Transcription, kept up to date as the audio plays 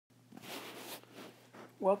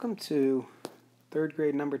Welcome to third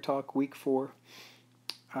grade number talk week 4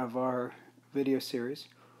 of our video series.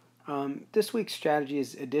 This week's strategy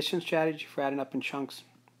is addition strategy for adding up in chunks.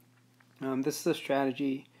 This is a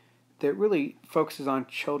strategy that really focuses on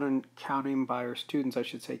children counting by, or students I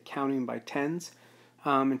should say, counting by tens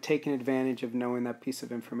and taking advantage of knowing that piece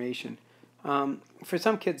of information. For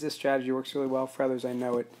some kids this strategy works really well. For others I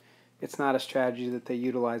know it's not a strategy that they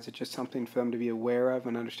utilize. It's just something for them to be aware of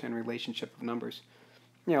and understand the relationship of numbers.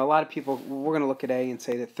 You know, a lot of people, we're going to look at A and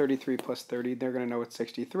say that 33 plus 30, they're going to know it's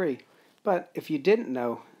 63. But if you didn't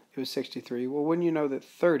know it was 63, well, wouldn't you know that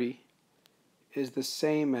 30 is the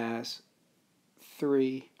same as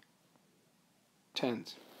 3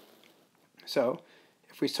 tens? So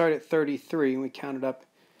if we start at 33 and we counted up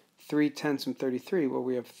 3 tenths from 33, well,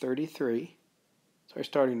 we have 33. It's our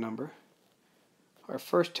starting number. Our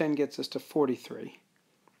first 10 gets us to 43.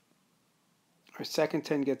 Our second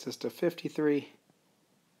 10 gets us to 53.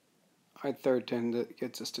 Our third 10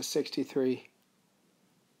 gets us to 63.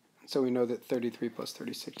 So we know that 33 plus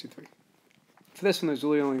 30 is 63. For this one, there's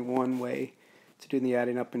really only one way to do the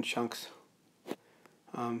adding up in chunks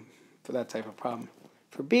for that type of problem.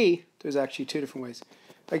 For B, there's actually two different ways.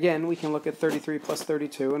 Again, we can look at 33 plus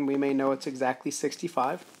 32, and we may know it's exactly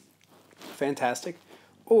 65. Fantastic.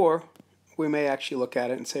 Or we may actually look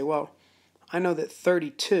at it and say, well, I know that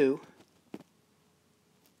 32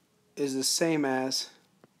 is the same as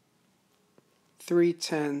 3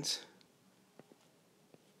 tens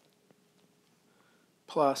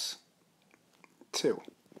plus 2.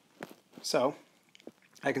 So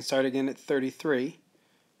I can start again at 33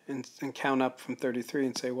 and count up from 33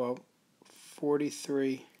 and say, well,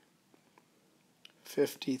 43,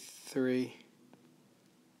 53,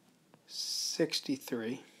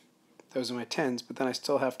 63. Those are my tens, but then I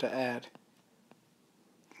still have to add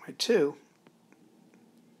my 2,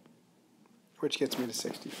 which gets me to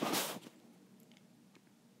 65.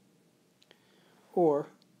 Or,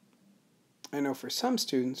 I know for some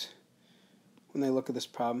students, when they look at this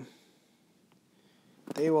problem,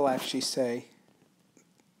 they will actually say,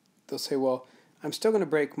 they'll say, well, I'm still going to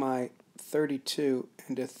break my 32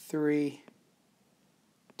 into 3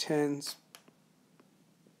 tens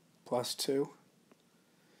plus 2.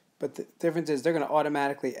 But the difference is they're going to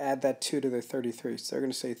automatically add that 2 to their 33. So they're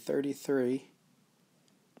going to say 33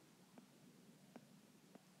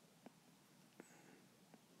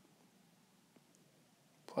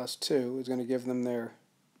 plus 2 is going to give them their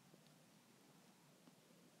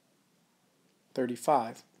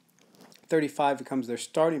 35. 35 becomes their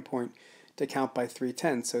starting point to count by 3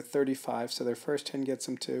 tens. So 35, so their first 10 gets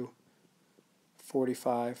them to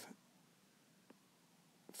 45,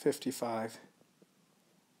 55,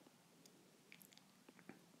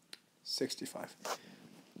 65.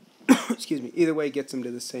 Excuse me. Either way gets them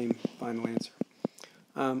to the same final answer.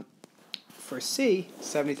 For C,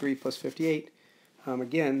 73 plus 58,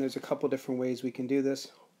 again, there's a couple different ways we can do this.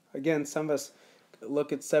 Again, some of us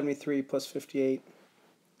look at 73 plus 58,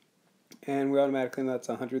 and we automatically know that's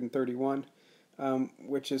 131,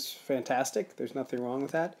 which is fantastic. There's nothing wrong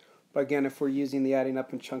with that. But again, if we're using the adding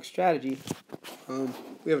up in chunk strategy,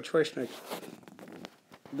 we have a choice to make.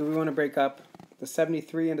 Do we want to break up the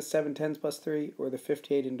 73 into 7 tens plus 3, or the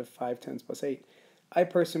 58 into 5 tens plus 8? I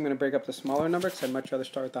personally am going to break up the smaller number because I'd much rather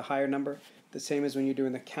start with the higher number. The same as when you're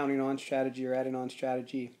doing the counting on strategy or adding on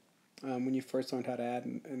strategy when you first learned how to add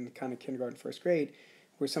in kind of kindergarten, first grade,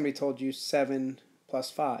 where somebody told you 7 plus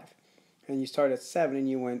 5. And you started at 7 and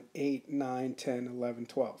you went 8, 9, 10, 11,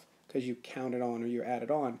 12 because you counted on or you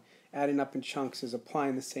added on. Adding up in chunks is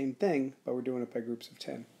applying the same thing, but we're doing it by groups of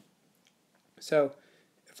 10. So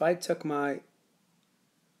if I took my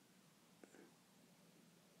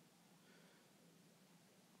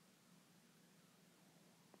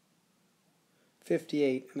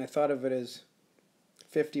 58 and I thought of it as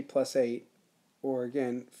 50 plus 8, or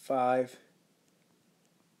again 5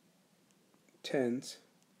 tens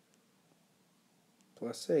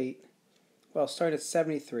plus 8, well, start at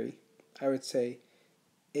 73. I would say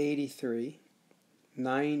 83,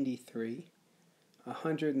 93,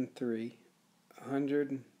 103,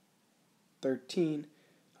 113,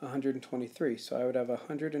 123. So I would have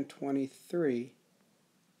 123,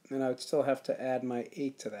 and I would still have to add my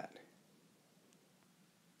 8 to that,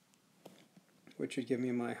 which would give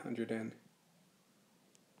me my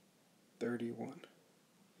 131.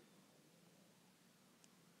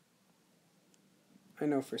 I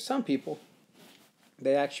know for some people,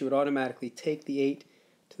 they actually would automatically take the 8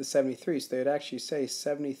 to the 73. So they would actually say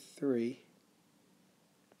 73,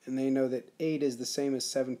 and they know that 8 is the same as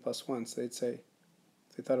 7 plus 1. So they'd say,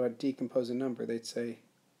 if they thought about decomposing a number, they'd say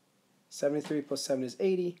 73 plus 7 is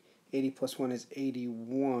 80. 80 plus 1 is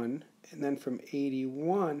 81. And then from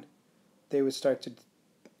 81, they would start to,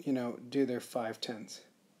 do their 5 tens.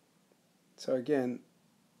 So again,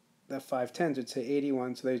 the 5 tens would say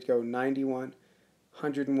 81, so they'd go 91,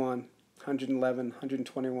 101, 111,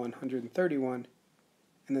 121, 131,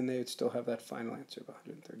 and then they would still have that final answer of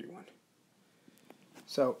 131.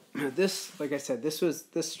 So this, like I said, this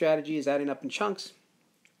strategy is adding up in chunks.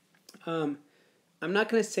 I'm not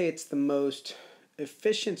going to say it's the most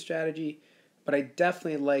efficient strategy, but I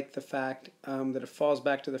definitely like the fact that it falls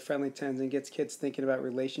back to the friendly tens and gets kids thinking about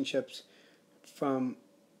relationships from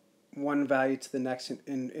one value to the next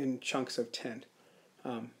in chunks of 10.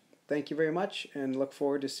 Thank you very much, and look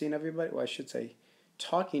forward to seeing everybody, well, I should say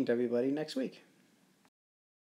talking to everybody next week.